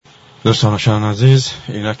دوستان عزیز،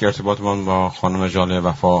 اینک ارتباطمان با خانم ژاله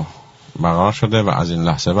وفا برقرار شده و از این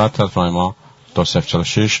لحظه بعد تلفن ما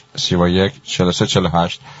 2046 31 43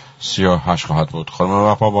 48 38 خواهد بود. خانم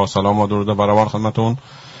وفا، با سلام و درود برابر خدمتون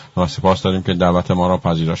و سپاس داریم که دعوت ما را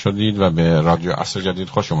پذیرا شدید و به رادیو عصر جدید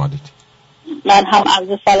خوش اومدید. من هم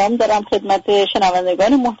عرض سلام دارم خدمت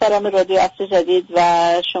شنوندگان محترم رادیو عصر جدید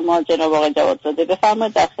و شما جناب آقای جوادزاده.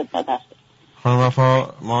 بفرمایید، در خدمت هستم. خانم وفا،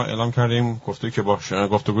 ما اعلام کردیم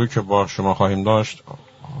گفتگویی که با شما خواهیم داشت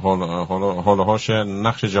حول و حوش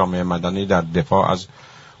نقش جامعه مدنی در دفاع از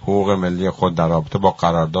حقوق ملی خود در رابطه با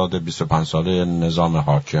قرارداد 25 ساله نظام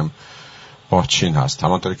حاکم با چین هست.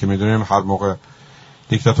 همانطوری که می‌دونیم هر موقع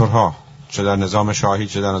دیکتاتورها چه در نظام شاهی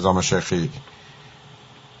چه در نظام شیخی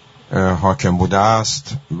حاکم بوده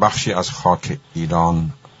است، بخشی از خاک ایران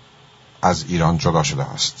از ایران جدا شده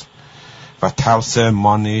است و ترس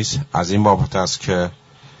ما نیز از این بابت است که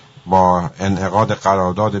با انعقاد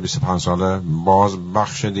قرارداد 25 ساله باز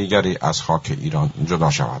بخش دیگری از خاک ایران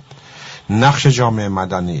جدا شود. نقش جامعه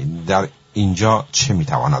مدنی در اینجا چه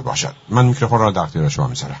میتواند باشد؟ من میکروفون را در اختیار شما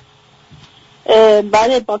میذارم.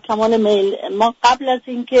 بله، با کمال میل. ما قبل از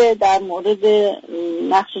اینکه در مورد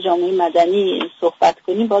نقش جامعه مدنی صحبت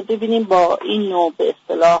کنیم باید ببینیم با این نوع به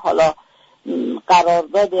اصطلاح حالا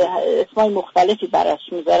قرارداد اسمای مختلفی برش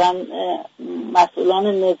میذارن، مسئولان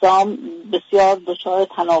نظام بسیار دچار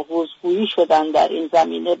تناقض‌گویی شدن در این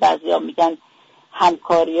زمینه. بعضیا میگن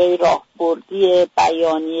همکاری‌های راهبردی،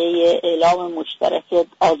 بیانیه اعلام مشترک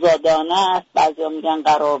آزادانه است، بعضیا میگن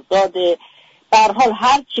قرارداد. به هر حال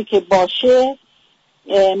هر چی که باشه،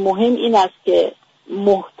 مهم این است که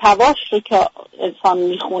محتواش رو که انسان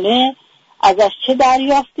میخونه ازش چه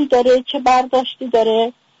دریافتی داره، چه برداشتی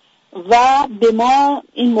داره و به ما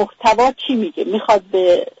این محتوا چی میگه. میخواد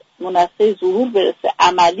به منصه ظهور برسه،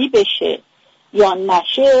 عملی بشه یا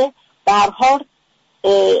نشه، به هر حال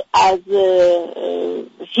از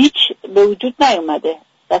هیچ به وجود نیومده.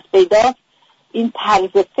 بس پیداست این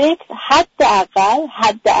طرز فکر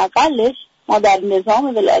حداقلش ما در نظام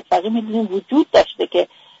ولایت فقیه میدونیم وجود داشته که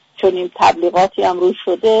چون این تبلیغاتی هم روی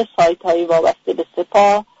شده، سایت هایی وابسته به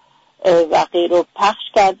سپاه و غیره پخش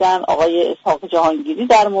کردن. آقای اسحاق جهانگیری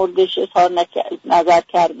در موردش اظهار نظر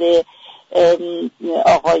کرده،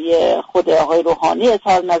 آقای روحانی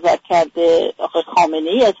اظهار نظر کرده، آقای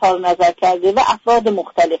خامنه‌ای اظهار نظر کرده و افراد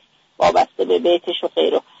مختلف وابسته به بیتش و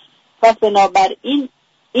غیره. پس بنابراین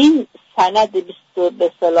این سند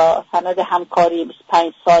همکاری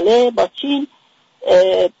 25 ساله با چین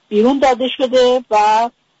بیرون داده شده و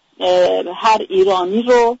هر ایرانی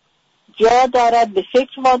رو جا دارد به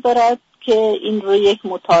فکر وادارد که این رو یک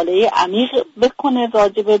مطالعه عمیق بکنه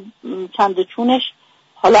راجع به چند و چونش.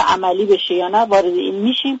 حالا عملی بشه یا نه وارد این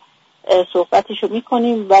میشیم، صحبتشو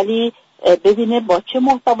میکنیم، ولی ببینه با چه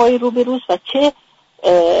محتوایی روبروست و چه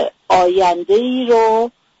آینده‌ای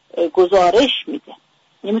رو گزارش میده.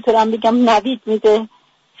 نمیتونم بگم نوید میده،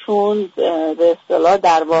 چون به اصطلاح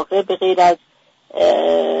در واقع به غیر از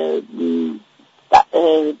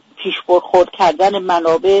پیش برخورد کردن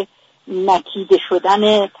منابع، نکیده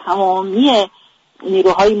شدن تمامی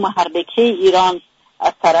نیروهای محرکه ایران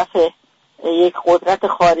از طرف یک قدرت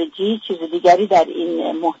خارجی، چیز دیگری در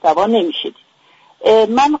این محتوا نمیشه.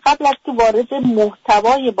 من قبل از که وارد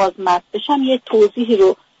محتوای باز متن بشم یه توضیحی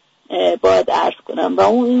رو باید عرض کنم و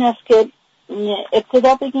اون این است که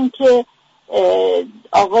ابتدا بگیم که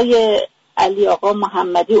آقای علی آقا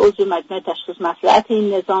محمدی عضو مجمع تشخیص مصلحت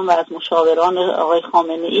این نظام و از مشاوران آقای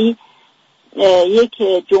خامنه‌ای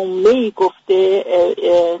یک جمله‌ای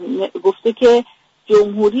گفته که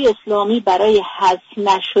جمهوری اسلامی برای حذف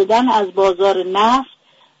نشدن از بازار نفت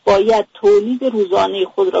باید تولید روزانه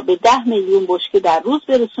خود را به 10 میلیون بشکه در روز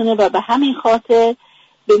برسونه و به همین خاطر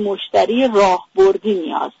به مشتری راهبردی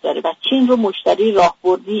نیاز داره و چین رو مشتری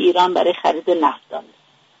راهبردی ایران برای خرید نفت داره.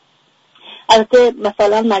 البته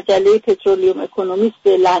مثلا مجله پترولیوم اکونومیست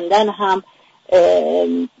لندن هم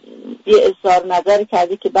یه اظهار نظر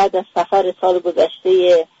کرده که بعد از سفر سال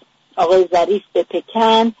گذشته آقای ظریف به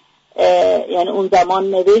پکن، یعنی اون زمان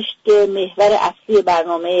نوشت که محور اصلی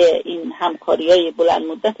برنامه این همکاری‌های بلند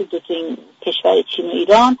مدت دو تا این کشور چین و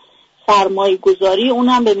ایران سرمایه گذاری، اون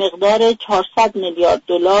هم به مقدار 400 میلیارد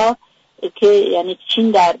دلار که یعنی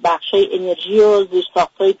چین در بخشای انرژی و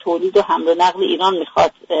زیرساخت‌های تولید و حمل و نقل ایران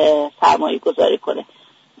میخواد سرمایه گذاری کنه.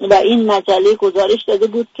 و این مجله گزارش داده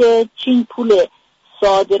بود که چین پول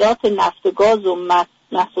صادرات نفت و گاز و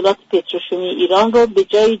محصولات پتروشیمی ایران رو به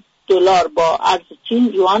جای دلار با ارز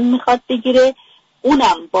چین یوان میخواد بگیره،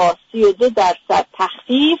 اونم با 32%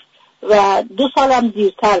 تخفیف و 2 سال هم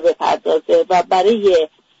دیرتر بپردازه و برای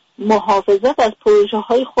محافظت از پروژه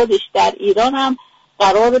های خودش در ایران هم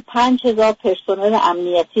قرار 5000 پرسنل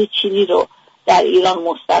امنیتی چینی رو در ایران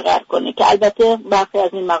مستقر کنه که البته برخی از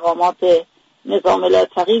این مقامات نظام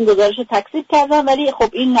الاتفاقی این گزارش رو تکذیب کردن، ولی خب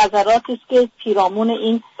این نظراتی است که پیرامون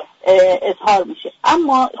این اظهار میشه.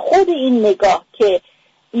 اما خود این نگاه که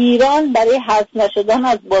ایران برای حذف نشدن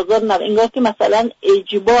از بازار انگار که مثلا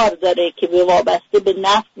اجبار داره که به وابسته به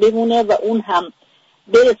نفت بمونه و اون هم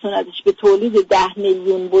برسوندش به تولید 10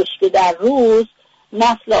 میلیون بشکه در روز،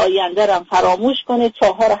 نسل آینده رو فراموش کنه،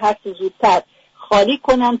 چاه‌ها رو هر چه زودتر خالی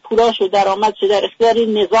کنن، پولاشو درآمدشو در اختیار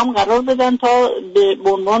نظام قرار بدن تا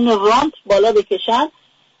به عنوان رانت بالا بکشن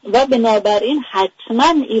و بنابراین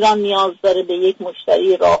حتما ایران نیاز داره به یک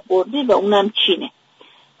مشتری راهبردی و اونم چینه.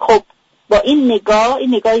 خب با این نگاه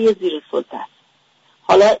یه زیر سلطه است.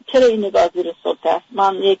 حالا چرا این نگاه زیر سلطه است؟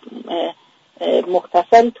 من یک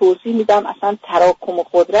مختصری توضیح میدم اصلا تراکم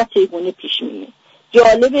قدرت چگونه پیش میاد.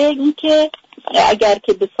 جالبه این که اگر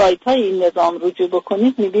که به سایت های این نظام رجوع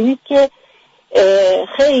بکنید میبینید که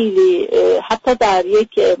خیلی حتی در یک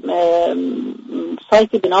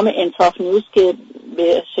سایتی به نام انصاف نیوز که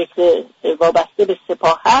به شکل وابسته به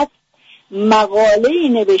سپاه هست مقاله‌ای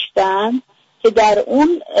نوشتن که در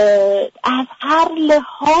اون از هر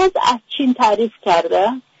لحاظ از چین تعریف کرده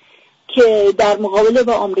که در مقابله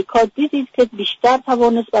با آمریکا دیدید که بیشتر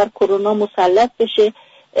توانست بر کرونا مسلط بشه.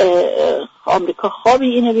 آمریکا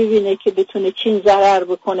خوابی اینو ببینه که بتونه چین ضرر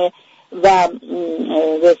بکنه و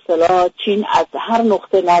به اصطلاح چین از هر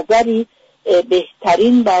نقطه نظری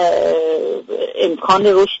بهترین و امکان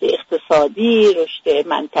رشد اقتصادی، رشد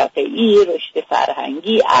منطقه‌ای، رشد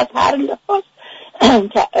فرهنگی از هر لحاظ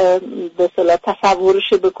به اصطلاح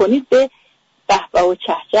تصورش بکنید به بهبه و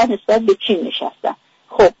چهچه نسبت به چین نشستن.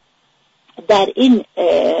 خب در این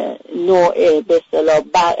نوع به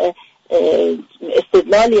اصطلاح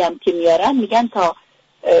استدلالی هم که میارن میگن تا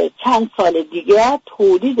چند سال دیگه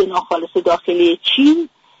تولید ناخالص داخلی چین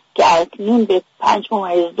که اکنون به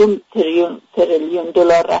 5.2 تریلیون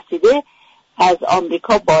دلار رسیده از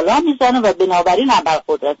آمریکا بالا میزنه و بنابراین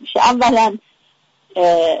ابرقدرت میشه. اولا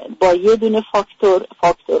با یه دونه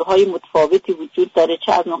فاکتورهای متفاوتی وجود داره،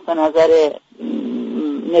 چه از نقطه نظر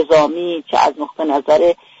نظامی، چه از نقطه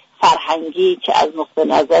نظر فرهنگی، چه از نقطه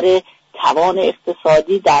نظر توان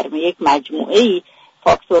اقتصادی، در یک مجموعه‌ای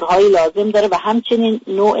فاکتورهای لازم داره و همچنین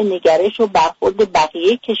نوع نگرش و برخورد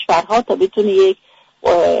بقیه کشورها تا بتونه یک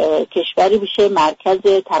کشوری بشه مرکز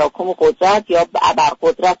تراکم قدرت یا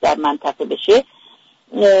ابرقدرت در منطقه بشه.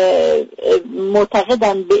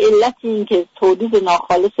 معتقدن به علت اینکه تولید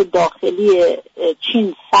ناخالص داخلی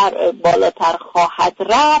چین بالاتر خواهد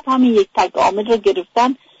رفت، همین یک تک عامل رو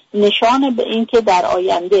گرفتن نشانه به اینکه در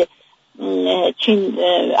آینده چین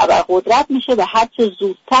ابرقدرت میشه و هر چه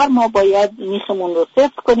زودتر ما باید میخمون رو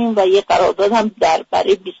صفر کنیم و یه قرارداد هم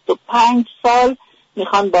برای 25 سال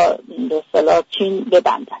میخوان با اصطلاح چین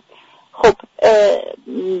ببندن. خب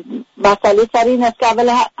مسئله سر این است که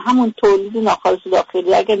اول همون تولید ناخالص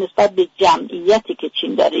داخلی اگر نسبت به جمعیتی که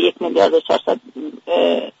چین داره 1.4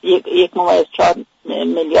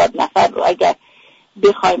 میلیارد نفر رو اگر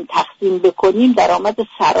بخوایم تقسیم بکنیم، درآمد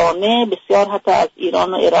سرانه بسیار حتی از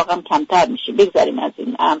ایران و عراق هم کمتر میشه. بگذاریم از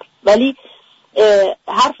این امر، ولی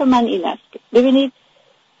حرف من این است که ببینید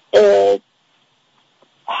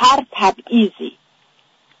هر تبعیضی،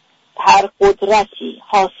 هر قدرتی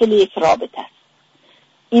حاصل یک رابطه است.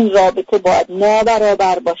 این رابطه باید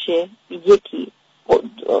نابرابر باشه، یکی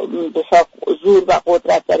بسیار زور و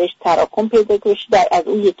قدرت درش تراکم پیدا کنه، از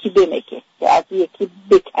اون یکی بمکه که از یکی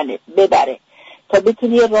بکنه ببره تا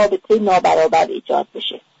بتونه یه رابطه نابرابر ایجاد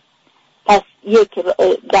بشه. پس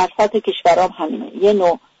در سطح کشورام همینه، یه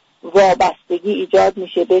نوع وابستگی ایجاد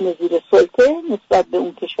میشه بین زیر سلطه نسبت به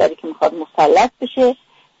اون کشوری که میخواد مسلط بشه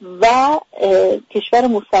و کشور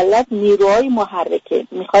مسلط نیروهای محرکه،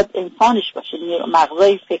 میخواد انسانش باشه،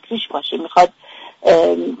 مغزای فکریش باشه، میخواد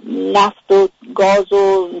نفت و گاز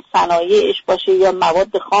و صنایعش باشه یا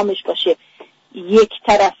مواد خامش باشه، یک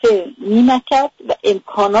طرفه میمکد و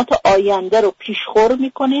امکانات آینده رو پیشخور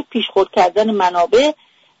میکنه، پیشخور کردن منابع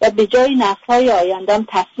و به جای نسل‌های آینده هم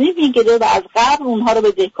تصمیم میگیره و از قبل اونها رو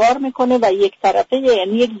بدهکار میکنه و یک طرفه،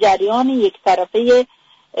 یعنی یک جریان یک طرفه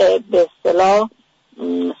به اصطلاح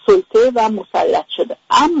سلطه و مسلط شده.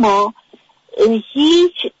 اما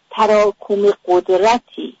هیچ تراکم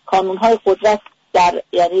قدرتی، کانونهای قدرت در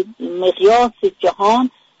یعنی مقیاس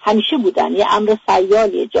جهان همیشه بودن، یه امر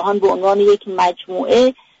سیالیه. جهان به عنوان یک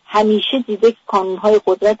مجموعه همیشه دیده که کانونهای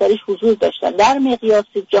قدرت درش حضور داشتن. در مقیاس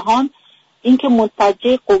جهان اینکه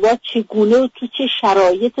منتجه قوت چگونه و تو چه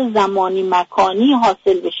شرایط زمانی مکانی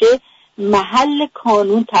حاصل بشه، محل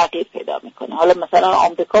کانون تغییر پیدا میکنه. حالا مثلا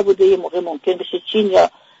آمریکا بوده، یه موقع ممکن بشه چین، یا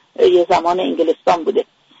یه زمان انگلستان بوده.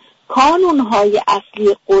 کانونهای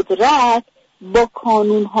اصلی قدرت با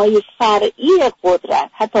کانونهای فرعی قدرت،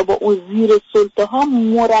 حتی با اون زیر سلطه ها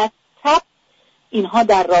مرتب اینها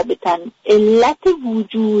در رابطن، علت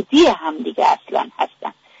وجودی همدیگه اصلا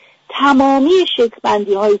هستن. تمامی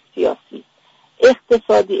شکل‌بندی های سیاسی،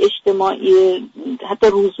 اقتصادی، اجتماعی، حتی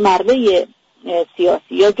روزمره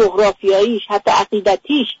سیاسی یا جغرافیاییش، حتی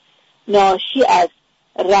عقیدتیش، ناشی از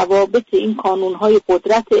روابط این کانونهای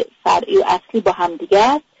قدرت فرعی و اصلی با همدیگه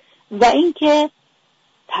است و اینکه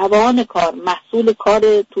توان کار، محصول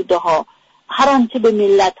کار توده ها، هر آنچه به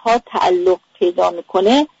ملت ها تعلق پیدا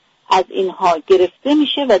میکنه از اینها گرفته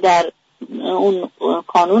میشه و در اون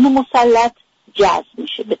کانون مسلط جذب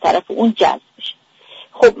میشه، به طرف اون جذب میشه.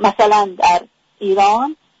 خب مثلا در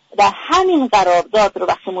ایران در همین قرارداد رو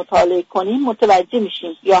وقتی مطالعه کنیم متوجه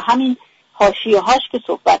میشیم، یا همین حاشیه هاش که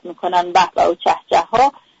صحبت میکنن بهبه و چهچه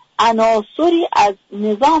ها، عناصری از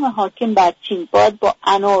نظام حاکم بر چین باید با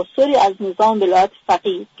عناصری از نظام ولایت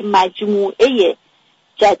فقیه که مجموعه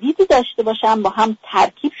جدیدی داشته باشن، با هم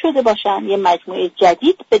ترکیب شده باشن، یه مجموعه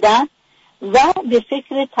جدید بدن و به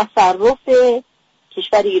فکر تصرف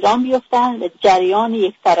کشور ایران بیفتن و جریان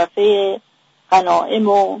یک طرفه غنایم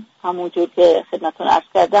و همونجور که خدمتتون عرض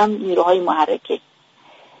کردم نیروهای محرکه.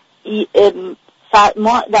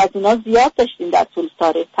 ما از اینا زیاد داشتیم در طول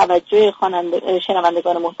تاریخ. توجه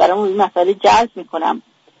شنوندگان محترم رو این مسئله جلب میکنم.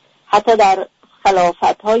 حتی در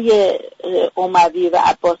خلافت‌های اموی و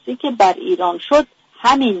عباسی که بر ایران شد،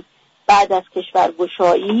 همین بعد از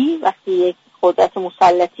کشورگشایی وقتی یک قدرت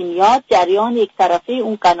مسلطی میاد، جریان یک طرفه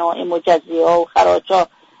اون غنایم و جزیه‌ها و خراج‌ها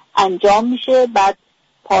انجام میشه، بعد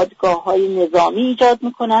پادگاه‌های نظامی ایجاد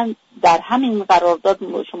میکنن. در همین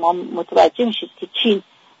قرارداد شما متوجه میشید که چین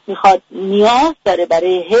میخواد، نیاز داره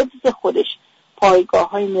برای حفظ خودش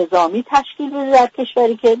پایگاه‌های نظامی تشکیل بده در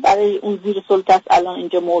کشوری که برای اون زیر سلطه است. الان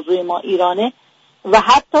اینجا موضوع ما ایرانه و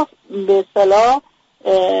حتی به اصطلاح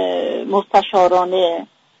مستشاران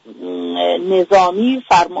نظامی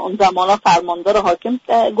اون زمانا فرماندار حاکم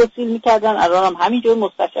گسیل میکردن، الان هم همینجور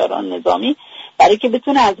مستشاران نظامی، برای که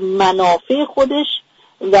بتونه از منافع خودش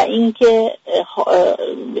و اینکه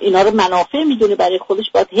اینا رو منافع میدونه برای خودش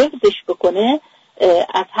باید حفظش بکنه،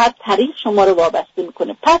 از هر طریق شما رو وابسته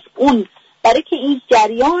میکنه. پس اون برای که این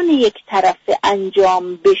جریان یک طرفه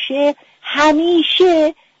انجام بشه،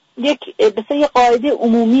 همیشه یه قاعده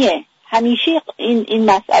عمومیه، همیشه این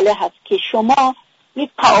مسئله هست که شما یک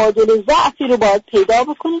تعادل ضعفی رو باید پیدا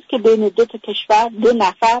بکنید که بین دو تا کشور، دو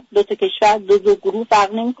نفر، دو تا کشور، دو گروه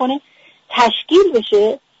فرق نمیکنه، تشکیل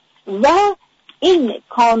بشه و این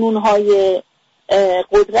کانونهای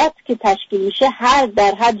قدرت که تشکیل میشه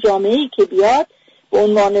در هر جامعه‌ای که بیاد به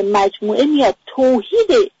عنوان مجموعه میاد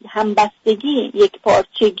توحید، همبستگی، یک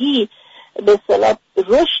پارچگی، به اصطلاح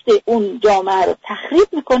رشد اون جامعه رو تخریب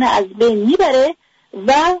میکنه، از بین میبره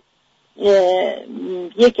و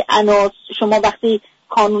یک شما وقتی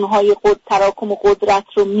کانونهای تراکم قدرت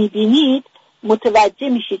رو میبینید متوجه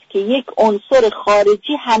میشید که یک عنصر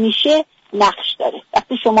خارجی همیشه نقش داره.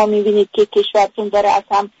 وقتی شما میبینید که کشورتون داره از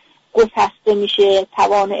هم گسسته میشه،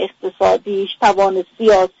 توان اقتصادیش، توان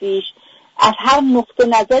سیاسیش، از هر نقطه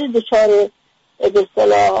نظر دچار به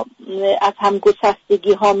اصطلاح از هم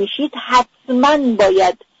گسستگی ها میشید، حتما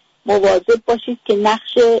باید مواظب باشید که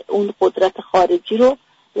نقش اون قدرت خارجی رو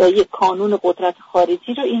یا یک کانون قدرت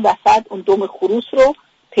خارجی رو این وسط اون دم خروس رو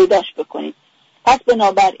پیداش بکنید. پس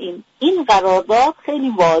بنابراین این قرارداد خیلی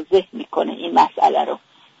واضح میکنه این مسئله رو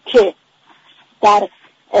که در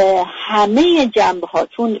همه جنبه ها،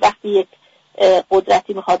 چون وقتی یک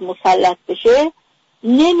قدرتی میخواد مسلط بشه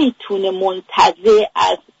نمیتونه منتزع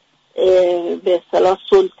از به اصطلاح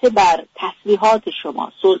سلطه بر تسلیحات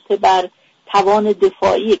شما، سلطه بر توان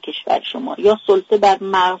دفاعی کشور شما، یا سلطه بر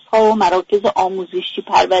مرزها و مراکز آموزشی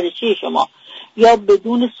پرورشی شما، یا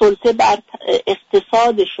بدون سلطه بر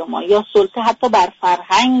اقتصاد شما، یا سلطه حتی بر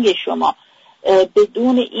فرهنگ شما،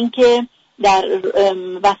 بدون اینکه در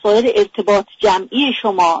وسایل ارتباط جمعی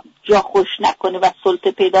شما جا خوش نکنه و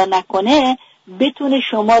سلطه پیدا نکنه، بتونه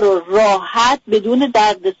شما رو راحت بدون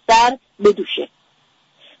دردسر بدوشه.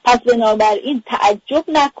 پس بنابراین تعجب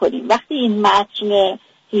نکنیم وقتی این متن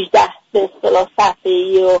 18 به اصطلاح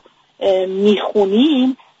صفحه‌ای رو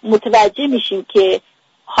میخونیم، متوجه میشیم که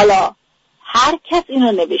حالا هر کس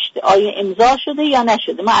اینو نوشته، آیا امضا شده یا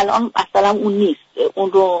نشده. ما الان مثلا اون نیست،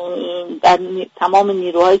 اون رو در تمام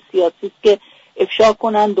نیروهای سیاسی است که افشا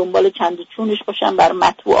کنن، دنبال چند و چونش باشن، بر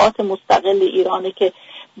مطبوعات مستقل ایرانه که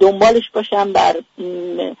دنبالش باشن، بر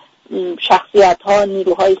شخصیت ها،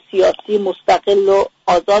 نیروهای سیاسی مستقل و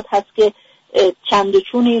آزاد هست که چند و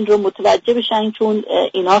چون این رو متوجه بشن، چون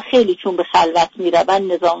اینا خیلی چون به خلوت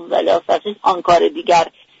میرون، نظام ولی فقیه آن کار دیگر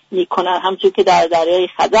میکنن، همونطور که در دریای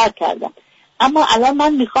خزر کردن. اما الان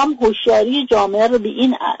من میخوام هوشیاری جامعه رو به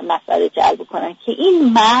این مسئله جلب کنم که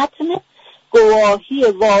این متن گواهی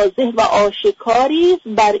واضح و آشکاری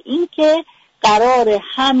بر این که قرار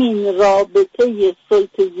همین رابطه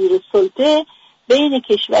سلطه زیر سلطه بین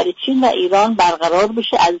کشور چین و ایران برقرار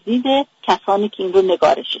بشه از دید کسانی که این رو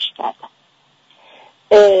نگارشش کردن.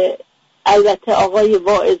 البته آقای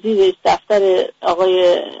واعظی رئیس دفتر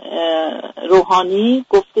آقای روحانی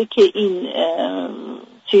گفته که این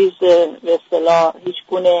چیز به اصطلاح هیچ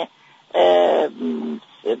گونه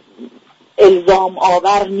الزام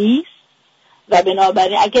آور نیست و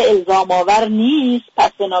بنابراین اگه الزام آور نیست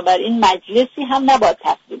پس بنابراین مجلسی هم نباید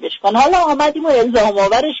تصویبش کنه. حالا آمدیم و الزام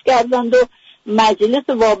آورش کردند و مجلس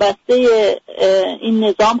وابسته این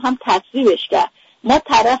نظام هم تصویبش کرد. ما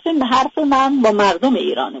طرف حرف من با مردم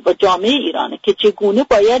ایرانه، با جامعه ایرانه که چگونه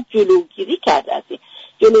باید جلوگیری کرد از این.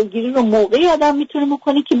 جلوگیری رو موقعی آدم میتونه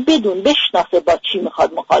بکنه که بدون بشناسه با چی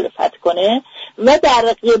میخواد مخالفت کنه و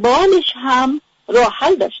در قبالش هم راه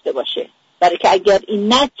حل داشته باشه، برای که اگر این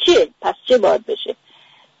نه چه پس چه باید بشه.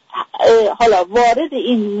 حالا وارد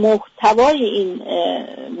این محتوای این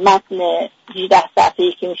متن 18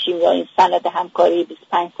 صفحه‌ای که میشیم یا این سند همکاری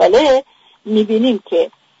 25 ساله میبینیم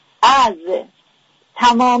که از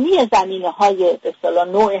تمامی زمینه‌های به اصطلاح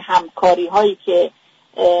نوع همکاری‌هایی که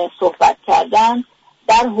صحبت کردن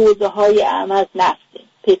در حوزه‌های اهم از نفت،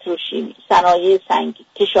 پتروشیمی، صنایع سنگی،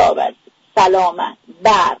 کشاورزی، سلامت،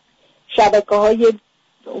 برق، شبکه‌های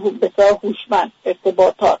بسیار هوشمند،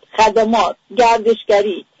 ارتباطات، خدمات،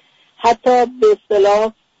 گردشگری، حتی به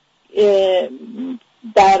اصطلاح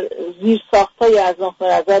در زیر ساخت‌های از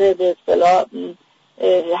نظر به اصطلاح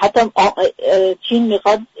حتی چین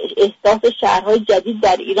میخواد احداث شهرهای جدید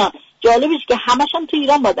در ایران. جالبش که همش هم تو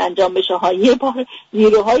ایران باید انجام بشه ها. یه بار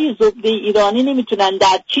نیروهای زبده ایرانی نمیتونن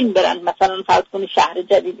در چین برن مثلا فرض کنی شهر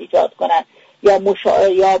جدید ایجاد کنن یا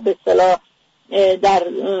یا به اصطلاح در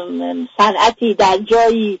صنعتی در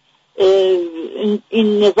جایی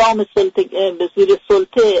این نظام سلطه به زیر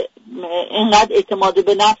سلطه اینقدر اعتماد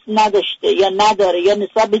به نفس نداشته یا نداره یا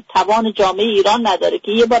نسبت به توان جامعه ایران نداره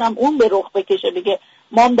که یه بارم اون به رخ بکشه بگه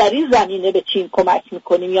ما هم در این زمینه به چین کمک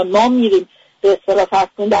میکنیم یا ما میریم به اصطلاح فرض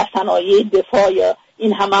کن در صنایع دفاع یا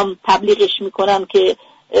این هم تبلیغش میکنن که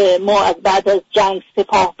ما از بعد از جنگ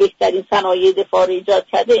سپاه بهترین صنایع دفاع رو ایجاد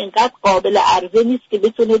کرده. اینقدر قابل عرضه نیست که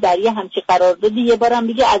بتونه در یه همچین قراردادی یه بارم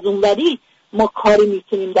بگه از اونوری ما کاری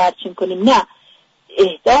میتونیم در چین کنیم. نه،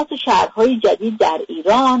 احداث شهرهای جدید در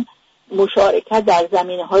ایران، مشارکت در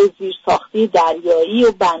زمینه‌های زیرساختی دریایی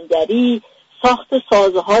و بندری، ساخت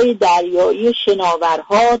سازهای دریایی و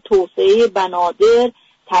شناورها، توسعه بنادر،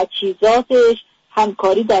 تجهیزاتش،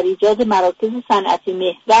 همکاری در ایجاد مراکز صنعتی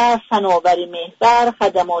محور، فناوری محور،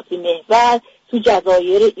 خدماتی محور تو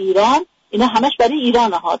جزایر ایران. اینا همش برای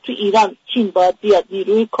ایران ها. تو ایران چین باید بیاد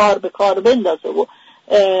نیروی کار به کار بندازه و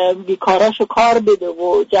بیکاراشو کار بده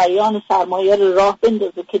و جریان سرمایه رو راه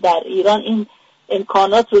بندازه که در ایران این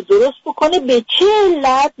امکانات رو درست بکنه. به چه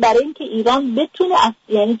علت؟ برای اینکه ایران بتونه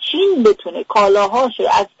یعنی چین بتونه کالاهاشو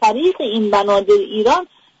از طریق این بنادر ایران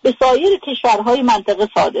به سایر کشورهای منطقه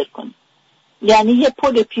صادر کنه. یعنی یه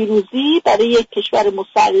پل پیروزی برای یک کشور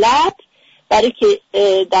مسلط، برای که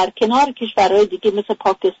در کنار کشورهای دیگه مثل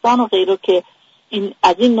پاکستان و غیره که این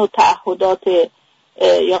از این نوع تعهدات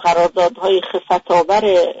یا قراردادهای خفت‌آور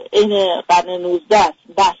این قرن 19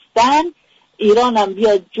 بستن، ایران هم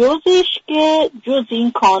بیاد جزش که جز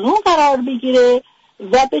این کانون قرار بگیره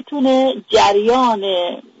و بتونه جریان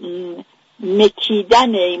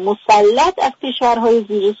مکیدن مسلط از کشورهای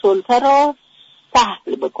زیر سلطه را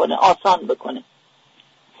سهل بکنه، آسان بکنه.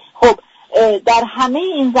 خب در همه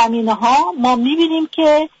این زمینه‌ها ما می‌بینیم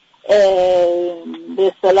که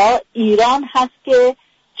به اصطلاح ایران هست که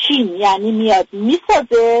چین یعنی میاد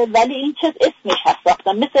میسازه، ولی این چه اسمش هست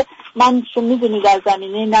ساختن. مثل من چون میدونی در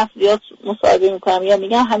زمینه نفت یا مصاحبه میکنم یا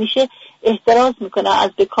میگم همیشه احتراز میکنم از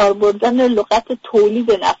به کار بردن لغت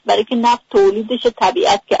تولید نفت، برای که نفت تولیدش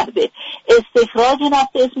طبیعت کرده. استخراج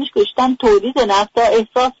نفت اسمش گشتن تولید نفت، تا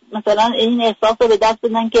احساس مثلا این احساس رو به دست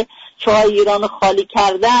بدن که چای ایران خالی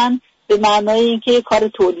کردن به معنای اینکه کار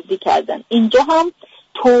تولیدی کردن. اینجا هم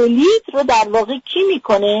تولید رو در واقع کی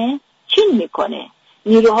میکنه؟ چین میکنه.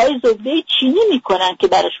 نیروهای زبده چینی میکنن که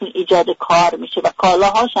براشون ایجاد کار میشه و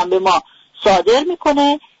کالاهاش هم به ما صادر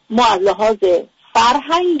میکنه. ما از لحاظ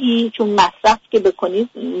فرهنگی چون مصرف که بکنید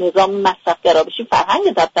نظام مصرفگرا بشی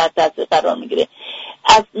فرهنگ در تاثیر قرار میگیره.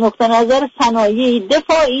 از نقطه نظر صنایع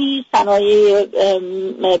دفاعی، صنایع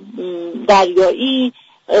دریایی،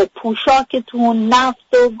 پوشاکتون،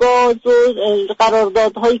 نفت و گاز و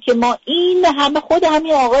قراردادهایی که ما این همه خود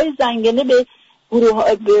همین آقای زنگنه به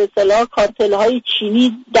گروه به اصطلاح کارتل‌های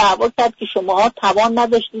چینی دعوا کرد که شماها توان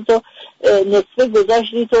نداشتید و نصفه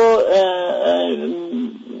گذاشتید و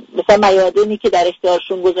مثلا میادینی که در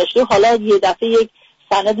اختیارشون گذاشته، حالا یه دفعه یک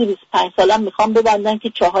سند 25 ساله میخوام ببندن که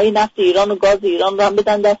چاهای نفت ایران و گاز ایران رو هم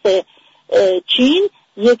بدن دست چین.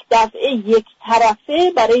 یک دفعه یک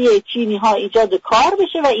طرفه برای چینی ها ایجاد کار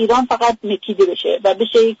بشه و ایران فقط مکیده بشه و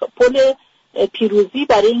بشه یک پل پیروزی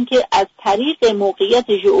برای اینکه از طریق موقعیت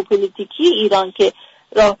ژئوپلیتیکی ایران که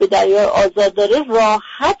راه به دریای آزاد داره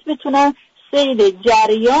راحت بتونن سیر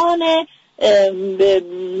جریان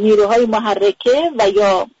نیروهای محرکه و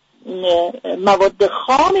یا مواد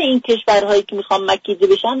خام این کشورهایی که میخوان مکیده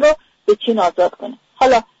بشن رو به چین آزاد کنه.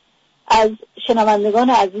 حالا از شنوندگان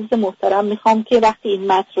عزیز محترم میخوام که وقتی این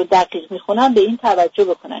متن رو دقیق میخونن به این توجه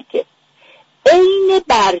بکنن که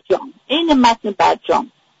عین متن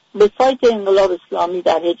برجام به سایت انقلاب اسلامی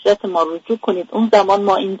در هجرت ما رجوع کنید. اون زمان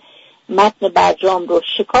ما این متن برجام رو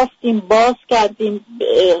شکافتیم، باز کردیم،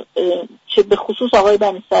 چه به خصوص آقای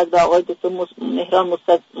بنی صدر و آقای دکتر مهران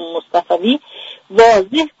مصطفی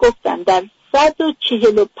واضح گفتن در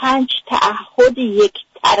 145 تعهد یک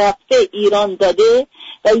طرفه ایران داده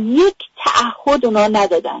و یک تعهد اونا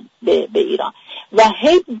ندادن به ایران و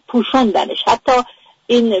هی پوشوندنش. حتی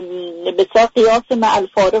این به صورت قیاس مع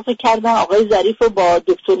الفارق کردن آقای ظریف رو با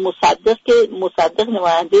دکتر مصدق که مصدق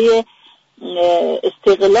نماینده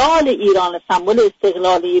استقلال ایران، سمبل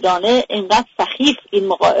استقلال ایرانه، اینقدر سخیف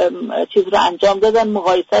این چیز رو انجام دادن،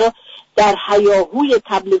 مقایسه رو در هیاهوی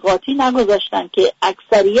تبلیغاتی نگذاشتن که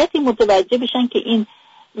اکثریتی متوجه بشن که این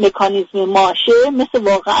مکانیزم ماشه مثل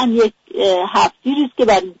واقعا یک هفتیری است که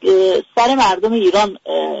بر سر مردم ایران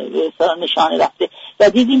نشانه رفته و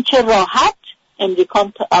دیدیم چه راحت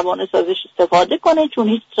امریکا توانست ازش استفاده کنه، چون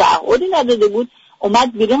هیچ تعهدی نداده بود،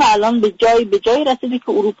 اومد بیرون. الان به جای رسیده که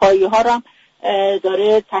اروپایی ها را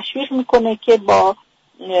داره تشویق میکنه که با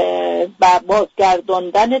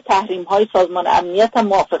بازگرداندن تحریم های سازمان امنیت هم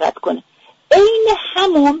موافقت کنه. این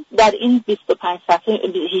همون در این 25 صفحه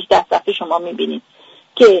 18 صفحه شما میبینید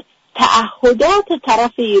که تعهدات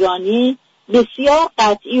طرف ایرانی بسیار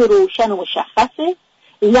قطعی و روشن و مشخصه،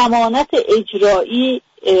 ضمانت اجرایی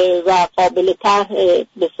و قابل طرح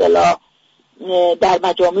به اصطلاح در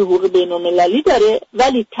مجامع حقوق بین‌المللی داره،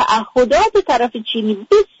 ولی تعهدات طرف چینی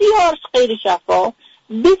بسیار غیر شفاف،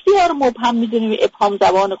 بسیار مبهم، میدونیم ابهام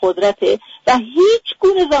زبان قدرته و هیچ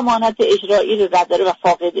گونه ضمانت اجرایی رو نداره و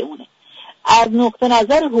فاقد اونه. از نقطه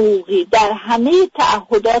نظر حقوقی در همه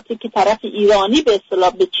تعهداتی که طرف ایرانی به اصطلاح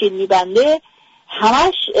به چین میبنده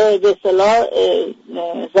همش به اصطلاح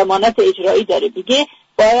ضمانت اجرایی داره. دیگه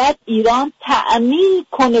باید ایران تأمین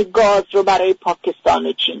کنه گاز رو برای پاکستان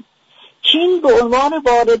و چین به عنوان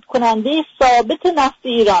وارد کننده ثابت نفت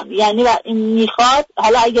ایران، یعنی این میخواد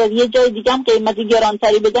حالا اگر یه جای دیگه هم قیمتی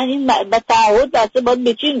گرانتری بدن این با تعهد بسته باید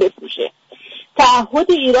به چین بفروشه.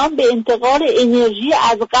 تعهد ایران به انتقال انرژی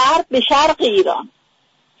از غرب به شرق ایران،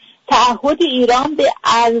 تعهد ایران به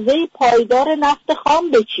عرضه پایدار نفت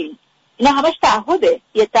خام به چین، اینا همش تعهده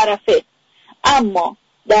یه طرفه. اما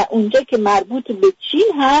در اونجا که مربوط به چین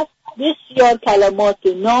هست بسیار کلمات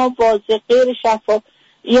ناواضح غیر شفاف،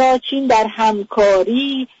 یا چین در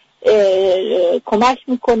همکاری کمک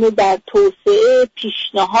میکنه، در توسعه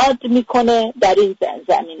پیشنهاد میکنه در این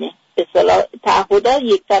زمینه، به اصطلاح تعهدات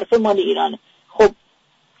یک طرفه مال ایرانه. خب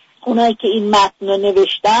اونایی که این متن رو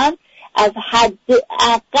نوشتن از حد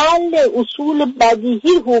اقل اصول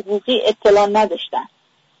بدیهی حقوقی اطلاع نداشتن،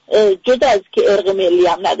 جدا از که ارق ملی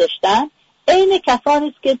هم نداشتن. این کسانی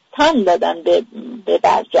است که تن دادن به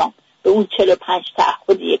برجام، به اون 45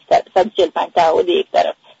 تعهد یک طرف، 145 تعهد یک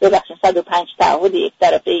طرف، ببخشید 105 تعهد یک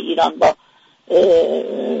طرفه ایران با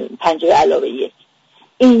 5+1.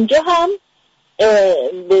 اینجا هم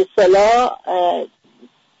به اصطلاح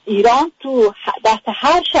ایران تو تحت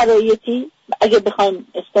هر شرایطی اگه بخوایم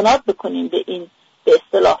استناد بکنیم به این به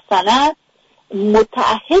اصطلاح سند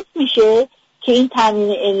متعهد میشه که این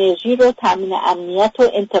تامین انرژی رو، تامین امنیت و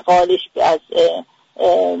انتقالش از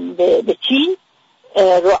به چین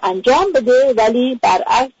رو انجام بده، ولی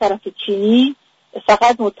برعکس طرف چینی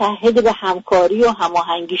فقط متحد به همکاری و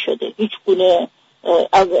هماهنگی شده. هیچ گونه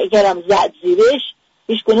اگرم زد زیرش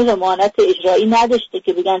هیچ گونه ضمانت اجرایی نداشته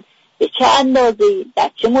که بگن به چه اندازه‌ای،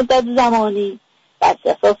 در چه مدت زمانی، بر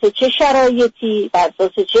اساس چه شرایطی، بر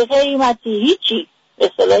اساس چه قیمتی، هیچی. به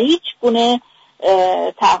اصطلاح هیچ گونه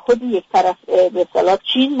تعهد یک طرف به اصطلاح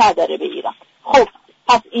چین نداره به ایران. خب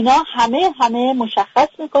پس اینا همه مشخص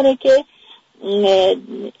میکنه که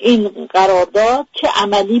این قرارداد چه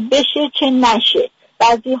عملی بشه چه نشه.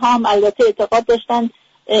 بعضی ها هم البته اعتقاد داشتن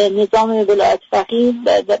نظام ولایت فقیه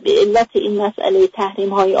به علت این مسئله تحریم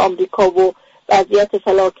های آمریکا و وضعیت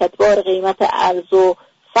فلاکتبار، قیمت ارز و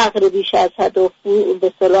فقر بیش از حد و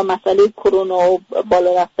به اصطلاح مسئله کرونا و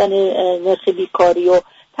بالا رفتن نرخ بیکاری و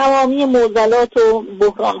تمامی معضلات و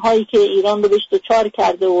بحران هایی که ایران رو بهش دچار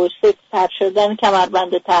کرده و سر شدن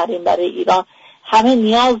کمربند تحریم برای ایران، همه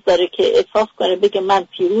نیاز داره که احساس کنه بگه من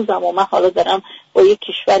پیروزم و من حالا دارم با یک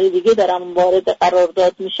کشور دیگه دارم وارد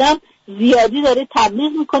قرارداد میشم، زیادی داره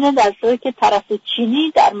تبلیغ میکنه، در صورتی که طرف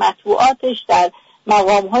چینی در مطبوعاتش در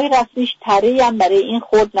مقامهای رسمیش طرحی هم برای این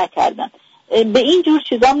خورد نکردن. به این جور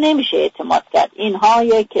چیزام نمیشه اعتماد کرد. اینها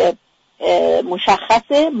یک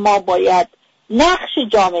مشخصه. ما باید نقش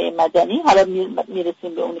جامعه مدنی، حالا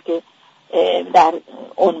میرسیم به اونی که در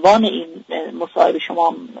عنوان این مصاحبه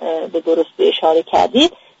شما به درستی اشاره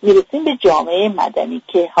کردید، میرسیم به جامعه مدنی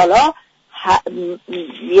که حالا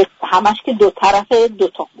همش که دو طرف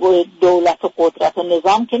دولت و قدرت و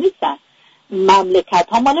نظام که نیستن. مملکت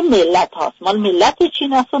ها مال ملت هاست، مال ملت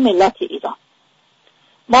چین هست و ملت ایران.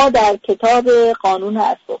 ما در کتاب قانون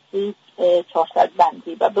اساسی 400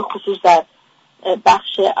 بندی و به خصوص در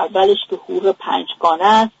بخش اولش که حقوق 5 گانه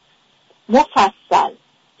است، مفصل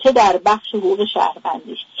چه در بخش حقوق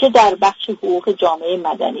شهروندیش، چه در بخش حقوق جامعه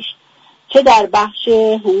مدنیش، چه در بخش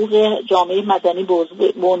حقوق جامعه مدنی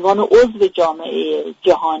به عنوان عضو جامعه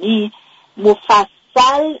جهانی،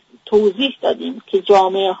 مفصل توضیح دادیم که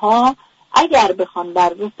جامعه ها اگر بخوان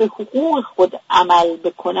بر وفق حقوق خود عمل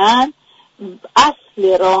بکنن،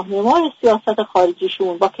 اصل راهنمای سیاست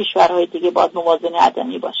خارجیشون با کشورهای دیگه باید موازنه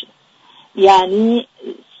عدمی باشه. یعنی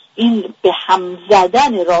این به هم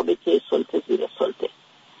زدن رابطه سلطه زیر سلطه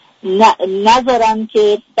نذارن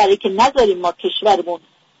که برای که نذاریم ما کشورمون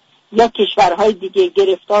یا کشورهای دیگه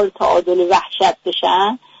گرفتار تعادل وحشت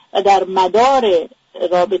بشن و در مدار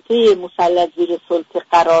رابطه مسلط زیر سلطه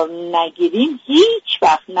قرار نگیریم، هیچ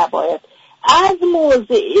وقت نباید از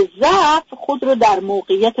موضع ضعف خود رو در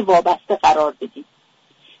موقعیت وابسته قرار بدیم.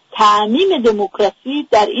 تعمیم دموکراسی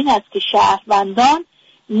در این است که شهروندان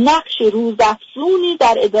نقش روزافزونی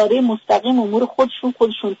در اداره مستقیم امور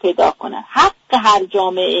خودشون پیدا کنن. حق هر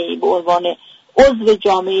جامعه به عنوان عضو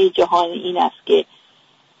جامعه جهانی این است که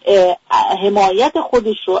حمایت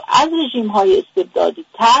خودش رو از رژیم‌های استبدادی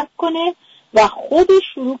ترک کنه و خودش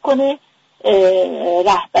شروع کنه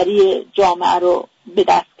رهبری جامعه رو به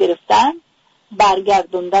دست گرفتن،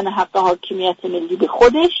 برگردوندن حق حاکمیت ملی به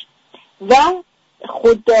خودش و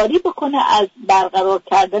خودداری بکنه از برقرار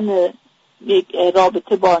کردن یک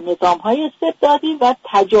رابطه با نظام‌های استبدادی و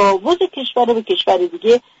تجاوز کشور به کشور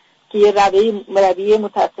دیگه که یه رویه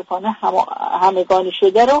متاسفانه همگانی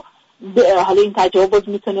شده رو حالا این تجاوز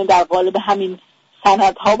میتونه در قالب همین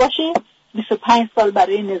سندها باشه. 25 سال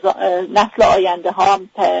برای نسل آینده ها هم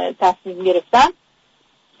تصمیم گرفتن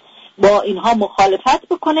با اینها مخالفت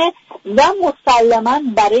بکنه و مسلماً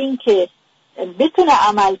برای اینکه بتونه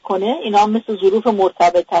عمل کنه، اینا مثل ظروف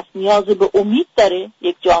مرتبط هست، نیاز به امید داره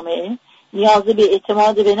یک جامعه، نیاز به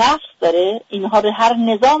اعتماد به نفس داره. اینها رو هر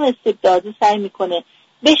نظام استبدادی سعی میکنه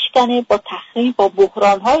بشکنه با تخریب، با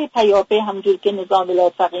بحران‌های پیاپی، همونجور که نظام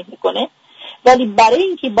ولایت فقیه میکنه. ولی برای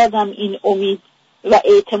اینکه بازم این امید و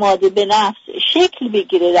اعتماد به نفس شکل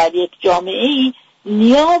بگیره در یک جامعه‌ای،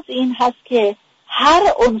 نیاز این هست که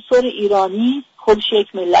هر عنصر ایرانی خودش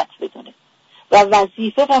یک ملت بدونه و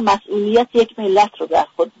وظیفه و مسئولیت یک ملت رو در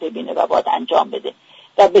خود ببینه و باید انجام بده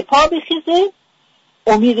و به پا بخیزه،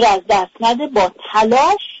 امید رو از دست نده، با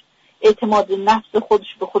تلاش اعتماد نفس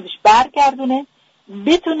خودش به خودش برگردونه،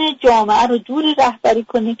 بتونه جامعه رو جوری رهبری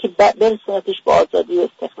کنه که برسونتش به آزادی و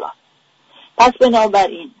استقلال. پس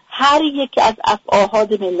بنابراین هر یک از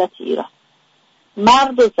افعاهاد ملت ایران،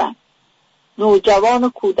 مرد و زن، نوجوان و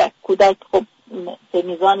کودک خب به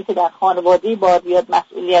میزانی که در خانواده باید بیاد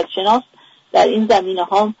مسئولیت شناس، در این زمینه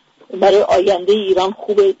ها برای آینده ایران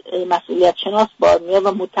خوب مسئولیت شناس باید میاد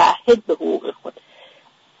و متعهد به حقوق خود.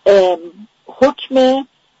 حکم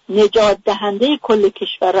نجات دهنده کل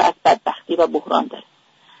کشور را از بدبختی و بحران داره.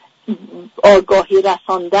 آگاهی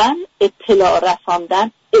رساندن، اطلاع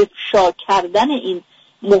رساندن، افشا کردن این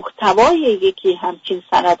محتوای یکی همچین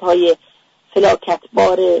سندهای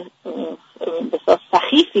فلاکتبار بسیار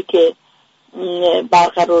سخیفی که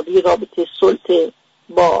برقراری رابطه سلطه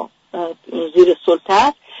با زیر سلطه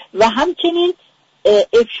است و همچنین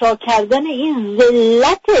افشا کردن این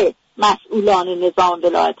ذلت مسئولان نظام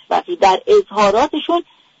ولایت فقیه در اظهاراتشون.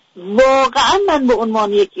 واقعا من به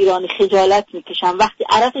عنوان یک ایرانی خجالت میکشم وقتی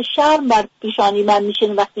عرق شرم بر پیشانی من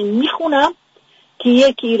میشینه، وقتی میخونم که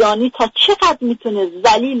یک ایرانی تا چقدر میتونه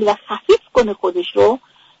ذلیل و خفیف کنه خودش رو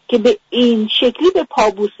که به این شکلی به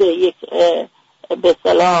پابوس یک به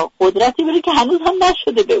اصطلاح قدرتی بره که هنوز هم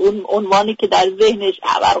نشده به اون عنوانی که در ذهنش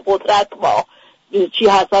ابر قدرت با چی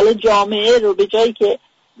هست. حالا جامعه رو به جایی که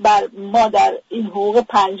ما در این حقوق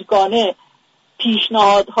پنجگانه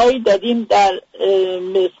پیشنهادهایی دادیم در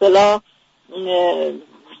مثلا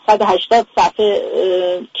 180 صفحه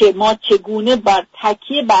که ما چگونه بر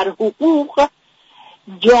تکیه بر حقوق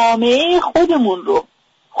جامعه خودمون رو،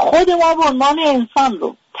 خود ما به عنوان انسان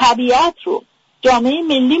رو، طبیعت رو، جامعه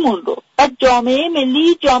ملیمون رو و جامعه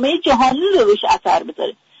ملی جامعه جهانی رو روش اثر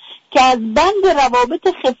بذاره که از بند روابط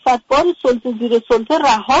خفتبار سلطه زیر سلطه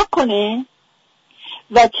رها کنه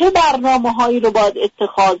و چه برنامه‌هایی رو باید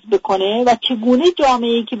اتخاذ بکنه و چگونه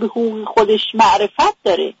جامعه‌ای که به حقوق خودش معرفت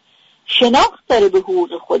داره، شناخت داره به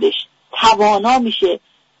حقوق خودش، توانا میشه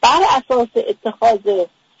بر اساس اتخاذ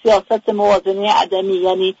سیاست موازنه عدمی،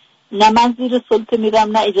 یعنی نه من زیر سلطه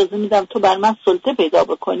میرم نه اجازه میدم تو بر من سلطه پیدا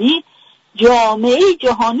بکنی، جامعه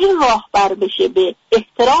جهانی راهبر بشه به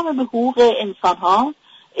احترام به حقوق انسان‌ها،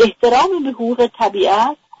 احترام به حقوق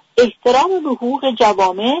طبیعت، احترام به حقوق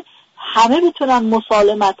جوامع، همه بتونن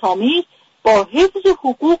مسالمت‌آمیز با حفظ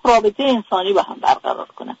حقوق رابطه انسانی با هم برقرار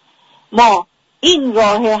کنن. ما این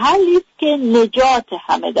راه حلی است که نجات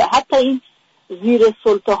همه ده، حتی این زیر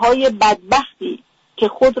سلطه های بدبختی که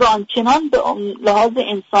خود را آنچنان به لحاظ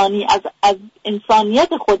انسانی از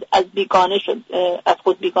انسانیت خود از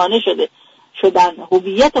خود بیگانه شدن،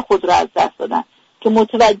 هویت خود را از دست دادن که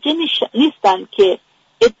متوجه نیستن که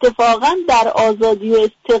اتفاقا در آزادی و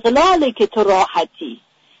استقلال که تو راحتی،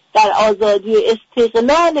 در آزادی و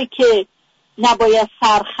استقلال که نباید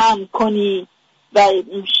سرخم کنی و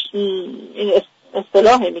این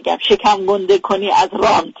اصطلاح میگم شکم گنده کنی از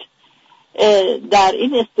راند، در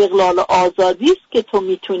این استقلال آزادی است که تو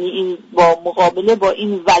میتونی این با مقابله با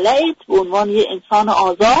این ولایت به عنوان یه انسان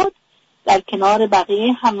آزاد در کنار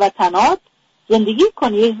بقیه هموطنات زندگی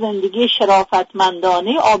کنی، یک زندگی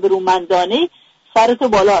شرافتمندانه، آبرومندانه، سرت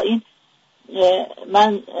بالا. این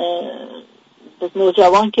من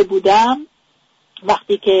نوجوان که بودم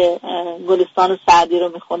وقتی که گلستان سعدی رو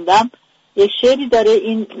میخوندم یک شعری داره،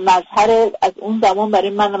 این مظهر از اون زمان برای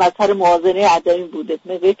من مظهر موازنه عدمی بوده،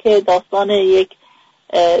 میگه که داستان یک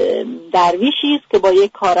درویشی است که با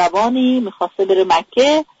یک کاروانی میخواسته بره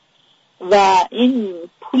مکه و این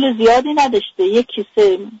پول زیادی نداشته، یک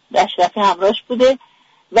کیسه اشرفی همراهش بوده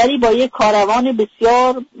ولی با یک کاروان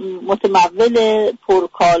بسیار متمول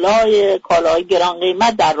کالاهای گران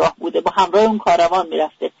قیمت در راه بوده، با همراه اون کاروان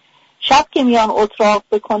میرفته. شب که میان اتراق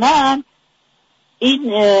بکنن این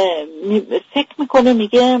فکر میکنه،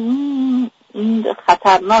 میگه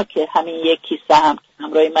خطرناکه همین یک کیسه هم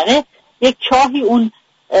همراه منه. یک چاهی اون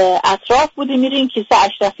اطراف بوده، میره این کیسه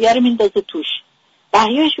اشرفیه رو میندازه توش.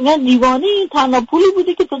 بقیه‌اش میگن دیوانه، این تنها پولی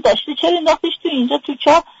بوده که تو داشتی چرا انداختیش تو اینجا تو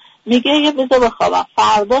چاه؟ میگه یه بذار بخوابم،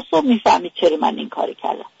 فردا صبح میفهمید چرا من این کاری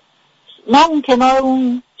کردم. من اون کنار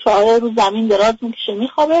اون چاه رو زمین دراز میکشه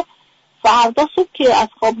میخوابه، فردا صبح که از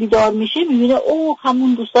خواب بیدار میشه میبینه او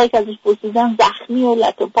همون دوستایی که ازش پرسیدن زخمی و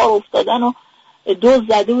لطه پا افتادن و دوز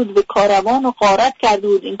زده بود به کاروان و غارت کرده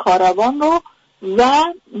بود این کاروان رو و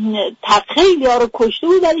خیلی ها رو کشته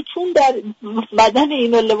بود، ولی چون در بدن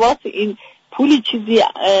این لباس این پولی چیزی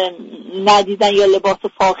ندیدن یا لباس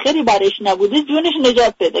فاخری برش نبوده جونش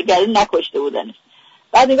نجات پیدا کرده، نکشته بودنش.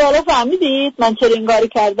 بعد دیگه حالا فهمیدید من چرا این کاری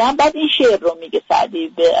کردم؟ بعد این شعر رو میگه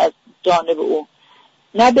سعدی از جانب او،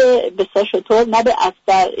 نه به ساشتور، نه به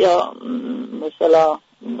استر یا مثلا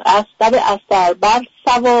نه به استر بر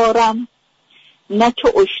سوارم، نه چو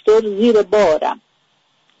اشتر زیر بارم،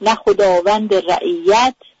 نه خداوند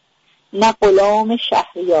رعیت، نه غلام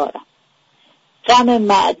شهریارم. غم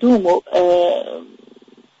معدوم و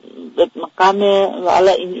غم،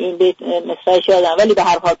 حالا این بیت مصرعش یادم، ولی به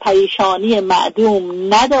هر حال پریشانی معدوم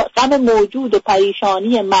غم موجود و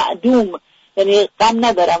پریشانی معدوم، یعنی غم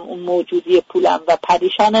ندارم اون موجودی پولم و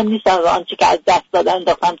پریشانم نیستم و آنچه که از دست دادن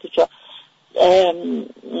داختم تو چا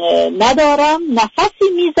ندارم، نفسی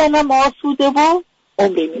میزنم آسوده و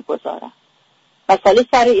عمری میگذارم. مسئله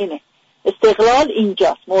سر اینه، استقلال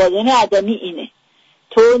اینجاست، موازنه عدمی اینه.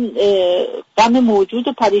 تو غم موجود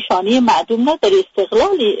و پریشانی معدوم نداری،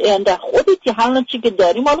 استقلالی در خودتی، هر چی که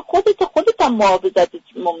داری مال خودت هم محافظت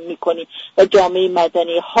میکنی و جامعه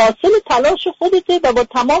مدنی حاصل تلاش خودته و با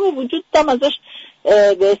تمام وجودت هم ازش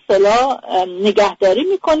به اصطلاح نگهداری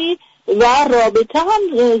میکنی و رابطه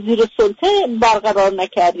هم زیر سلطه برقرار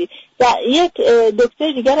نکردی. و یک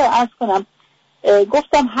دکتر دیگر رو عرض کنم،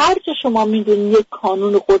 گفتم هر جا شما میدونی یک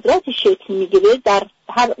کانون قدرتی شکل میگیره در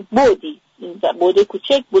هر بودی، بوده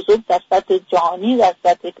کوچک بزرگ، در سطح جهانی، در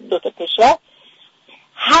سطح دو تا کشور،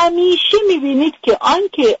 همیشه میبینید که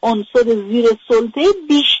آنکه عنصر زیر سلطه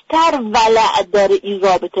بیشتر ولع داره این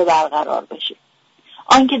رابطه برقرار بشه،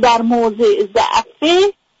 آنکه در موضع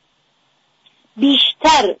ضعف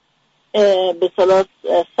بیشتر به اصطلاح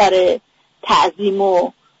سر تعظیم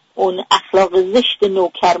و اون اخلاق زشت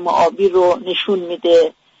نوکر معابی رو نشون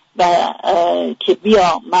میده و که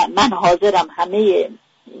بیا من حاضرم همه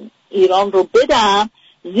ایران رو بدم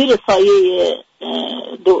زیر سایه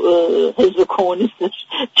حزب کمونیست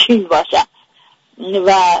چین باشم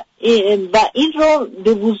و این رو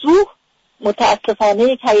به وضوح متاسفانه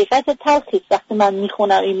یک حقیقت تلخیست. وقتی من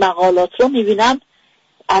میخونم این مقالات رو میبینم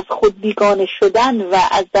از خود بیگانه شدن و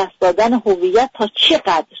از دست دادن هویت تا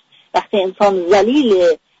چقدر وقتی انسان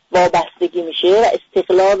ذلیل وابستگی میشه و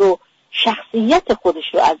استقلال و شخصیت خودش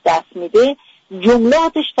رو از دست میده،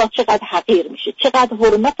 جملاتش تا چقدر حقیر میشه، چقدر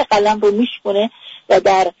حرمت قلم رو میشکنه و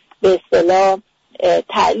در به اصطلاح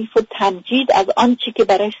تعریف و تمجید از آنچه که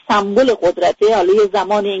برای سمبل قدرته. حالا یه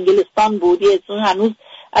زمان انگلستان بود، هنوز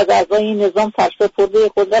از اعضای نظام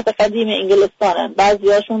سرسپرده قدرت قدیم انگلستانن،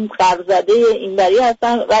 بعضیاشون خرزده اینوری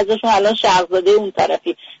هستن، بعضیاشون الان شرقزاده اون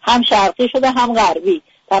طرفی، هم شرقی شده هم غربی.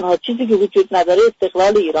 تنها چیزی که وجود نداره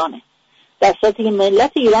استقلال ایرانه، در صورتی که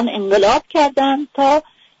ملت ایران انقلاب کردن تا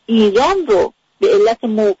ایران رو به علت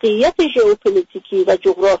موقعیت ژئوپلیتیکی و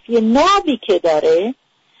جغرافی نابی که داره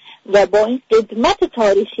و با این قدمت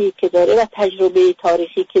تاریخی که داره و تجربه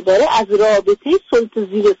تاریخی که داره از رابطه سلطه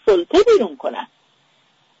زیر سلطه بیرون کنن.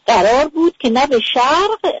 قرار بود که نه به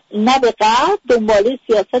شرق نه به غرب دنباله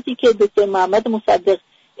سیاستی که دکتر محمد مصدق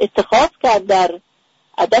اتخاذ کرد در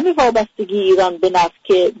عدم وابستگی ایران به نفت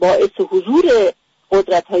که باعث حضور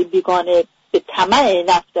قدرت‌های بیگانه به طمع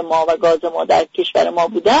نفت ما و گاز ما در کشور ما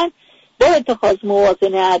بودن، با اتخاذ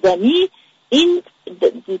موازنه عدمی این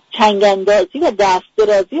چنگاندازی و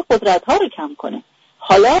دستدرازی قدرت‌ها رو کم کنه.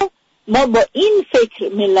 حالا ما با این فکر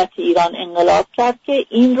ملت ایران انقلاب کرد که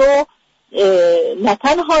این رو نه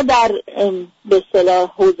تنها در به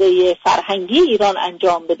اصطلاح حوزه فرهنگی ایران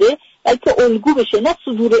انجام بده، بلکه الگو بشه، نه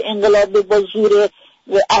صدور انقلاب با زور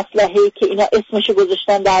اسلحه که اینا اسمش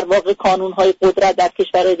گذاشتن در واقع کانون‌های قدرت در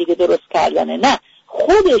کشورهای دیگه درست کردنه، نه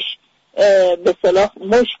خودش به اصطلاح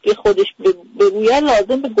مشک خودش بگوید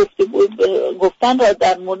لازم به گفتن را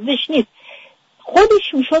در موردش نیست.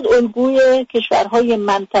 خودش میشد الگوی کشورهای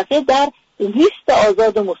منطقه در زیست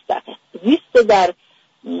آزاد و مستقل، زیست در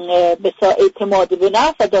به اعتماد به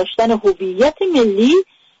نفس و داشتن هویت ملی.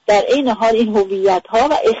 در این حال این هویت‌ها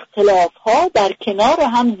و اختلاف‌ها در کنار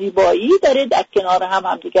هم زیبایی داره، در کنار هم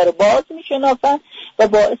همدیگر رو باز میشناسن و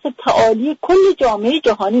باعث تعالی کل جامعه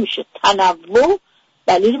جهانی میشه. تنوع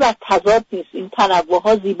دلیل بر تضاد نیست، این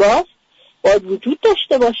تنوع‌ها زیباست، باید وجود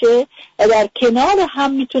داشته باشه و در کنار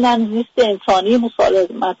هم میتونن زیست انسانی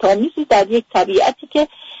مسالمت‌آمیزی در یک طبیعتی که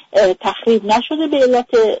تخریب نشده به علت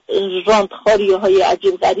راندخاری‌های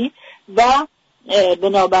عجیب غریب و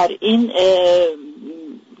بنابراین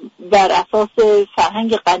بر اساس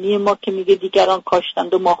فرهنگ غنی ما که میگه دیگران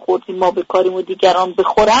کاشتند و ما خوردیم، ما بکاریم و دیگران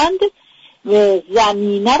بخورند،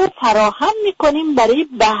 زمینه رو فراهم میکنیم برای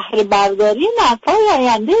بهره برداری نسل‌های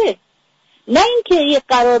آینده. نه اینکه یک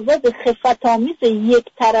قرارداد خفت‌آمیز یک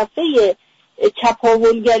طرفه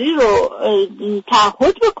چپاولگری رو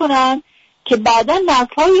تعهد بکنن که بعدا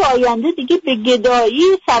نسل‌های آینده دیگه به گدایی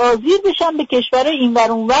سرازیر بشن به کشور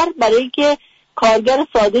اینور اونور برای که کارگر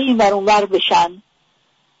ساده اینور اونور بشن.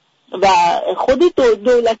 و خود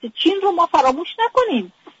دولت چین رو ما فراموش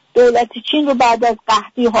نکنیم. دولت چین رو بعد از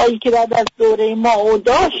قحطی هایی که بعد از دوره مائو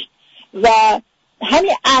داشت و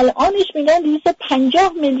همین الانش میگن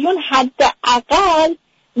 250 میلیون حداقل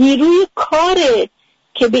نیروی کاره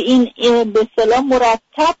که به این به اصطلاح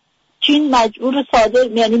مرتب چین مجبور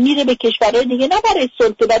صادر، یعنی میره به کشورهای دیگه نه برای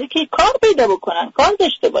سلطه، برای که کار پیدا بکنن، کار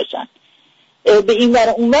داشته باشن، به این ور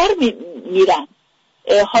اونور میرن.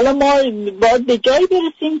 حالا ما باید به جایی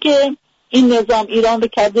برسیم که این نظام ایران رو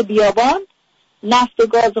کرده بیابان، نفت و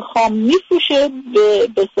گاز خام میفروشه،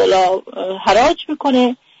 به اصطلاح حراج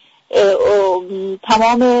میکنه،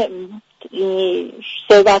 تمام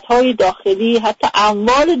ثروت‌های داخلی حتی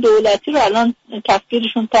اموال دولتی رو الان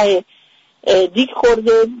کفگیرشون ته دیگ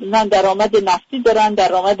خورده، نه درآمد نفتی دارن،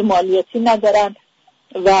 درآمد مالیاتی ندارن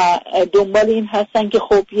و دنبال این هستن که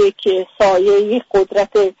خب یک سایه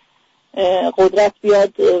قدرت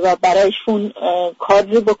بیاد و برایشون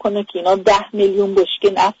کاری بکنه که اینا 10 میلیون بشکه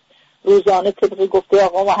نفت روزانه طبق گفته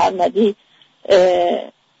آقا محمدی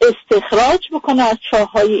استخراج بکنه از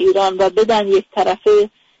چاه‌های ایران و بدن یک طرفه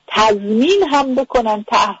تضمین هم بکنن،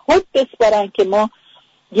 تعهد بسپارن که ما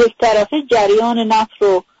یک طرفه جریان نفت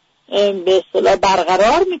رو به اصطلاح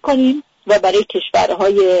برقرار میکنیم و برای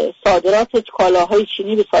کشورهای صادرات کالاهای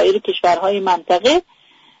چینی به سایر کشورهای منطقه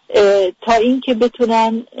تا اینکه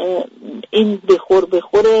بتونن این بخور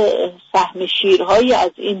سهم شیرهایی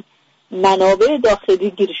از این منابع داخلی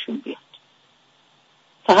گیرشون بیاد.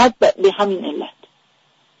 فقط به همین علت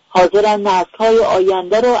حاضرن نسل‌های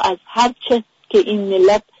آینده رو از هر چه که این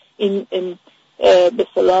ملت این به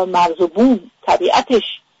اصطلاح مرز و بوم طبیعتش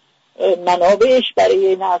منابعش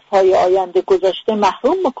برای نسل‌های آینده گذاشته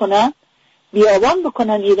محروم بکنن، بیابان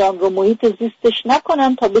بکنن ایران رو، محیط زیستش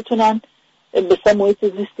نکنن تا بتونن مثلا محیط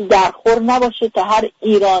زیستی درخور نباشه، تا هر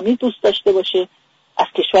ایرانی دوست داشته باشه از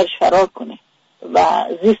کشورش فرار کنه و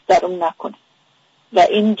زیست در اون نکنه. و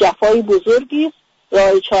این جفای بزرگی است.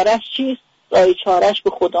 راه چاره‌اش چیست؟ راه چاره‌اش به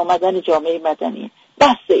خود آمدن جامعه مدنیه.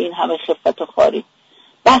 بس این همه خفت و خواری،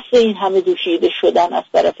 بس این همه دوشیده شدن از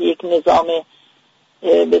طرف یک نظام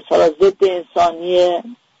به اصطلاح ضد انسانی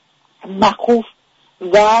مخوف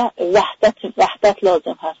و وحدت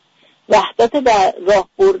لازم هست. وحدت در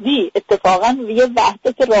راهبردی، اتفاقا یه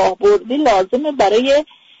وحدت راهبردی لازمه برای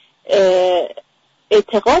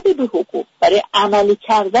اعتقاد به حقوق، برای عملی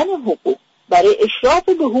کردن حقوق، برای اشراف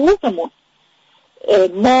به حقوقمون.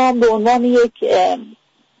 ما به عنوان یک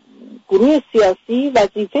گروه سیاسی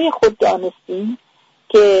وظیفه خود دانستیم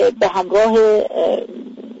که به همراه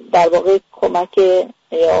در واقع کمک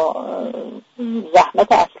یا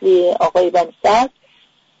زحمت اصلی آقای بنی صدر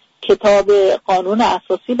کتاب قانون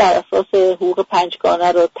اساسی بر اساس حقوق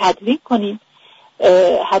پنجگانه رو تدوین کنیم.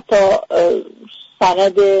 حتی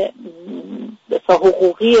سند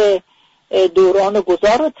حقوقی دوران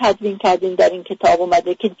گذار رو تدوین کردیم. در این کتاب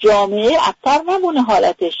اومده که جامعه ابتر نمونه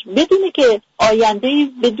حالتش، بدونه که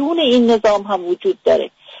آینده‌ای بدون این نظام هم وجود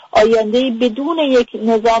داره، آینده‌ای بدون یک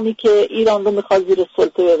نظامی که ایران رو میخواد زیر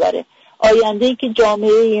سلطه ببره، آینده‌ای که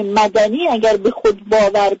جامعه مدنی اگر به خود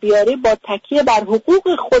باور بیاره با تکیه بر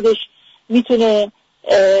حقوق خودش میتونه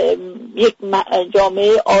یک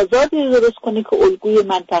جامعه آزادی درست کنه که الگوی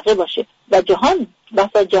منطقه باشه و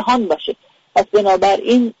جهان باشه. پس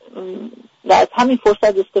بنابراین و از همین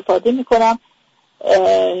فرصت استفاده میکنم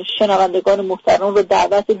شنوندگان محترم رو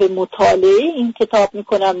دعوت به مطالعه این کتاب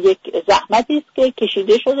میکنم. یک زحمتی است که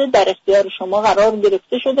کشیده شده، در اختیار شما قرار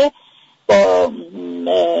گرفته شده، با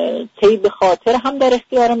طیب خاطر هم در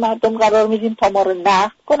اختیار مردم قرار میدیم تا ما رو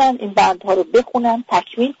نقد کنن، این بندها رو بخونن،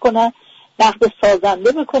 تکمیل کنن، نقد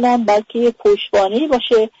سازنده بکنن، بلکه یه پشتوانه‌ای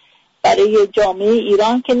باشه برای جامعه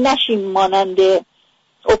ایران که نشیم مانند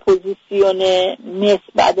اپوزیسیون مصر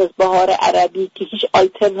بعد از بهار عربی که هیچ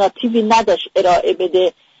آلترناتیوی نداشت ارائه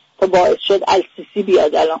بده تا باعث شد السیسی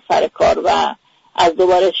بیاد الان سر کار و از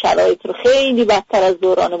دوباره شرایط رو خیلی بدتر از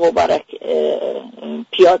دوران مبارک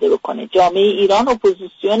پیاده بکنه. جامعه ایران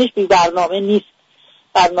اپوزیسیونش بی برنامه نیست،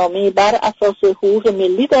 برنامه بر اساس حقوق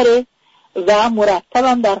ملی داره و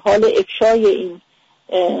مرتبا در حال افشای این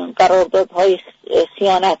قراردادهای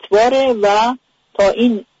خیانتباره و تا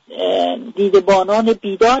این دیدبانان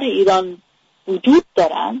بیدار ایران وجود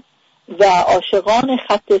دارن و عاشقان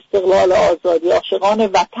خط استقلال آزادی، عاشقان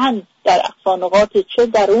وطن در اقصانقاط چه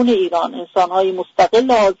درون ایران، انسانهای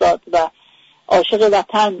مستقل آزاد و عاشق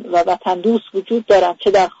وطن و وطن دوست وجود دارن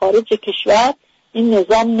چه در خارج کشور، این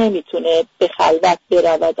نظام نمیتونه به خلوت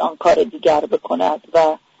برود آن کار دیگر بکند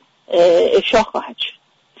و افشا خواهد شد.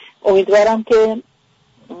 امیدوارم که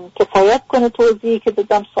کفایت کنه توضیحی که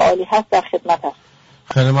دادم. سوالی هست در خدمت هست.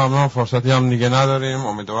 خیلی ممنون. فرصتی هم دیگه نداریم.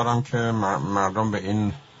 امیدوارم که مردم به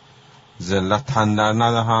این ذلت تن در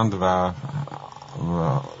ندهند و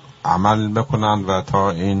عمل بکنند و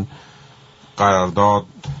تا این قرارداد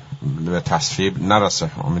به تصویب نرسه.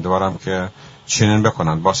 امیدوارم که چنین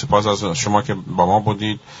بکنند. با سپاس از شما که با ما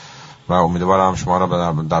بودید و امیدوارم شما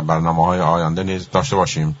را در برنامه‌های آینده نیز داشته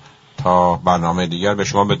باشیم. تا برنامه دیگر به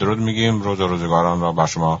شما بدرود میگیم. روز و روزگاران را بر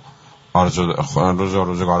شما روز و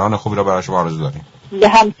روزگاران خوبی را برای شما آرزو داریم. به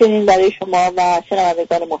همچنین برای شما و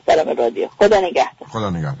شنوندگان محترم رادیو. خدا نگهدار. خدا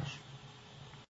نگهدار.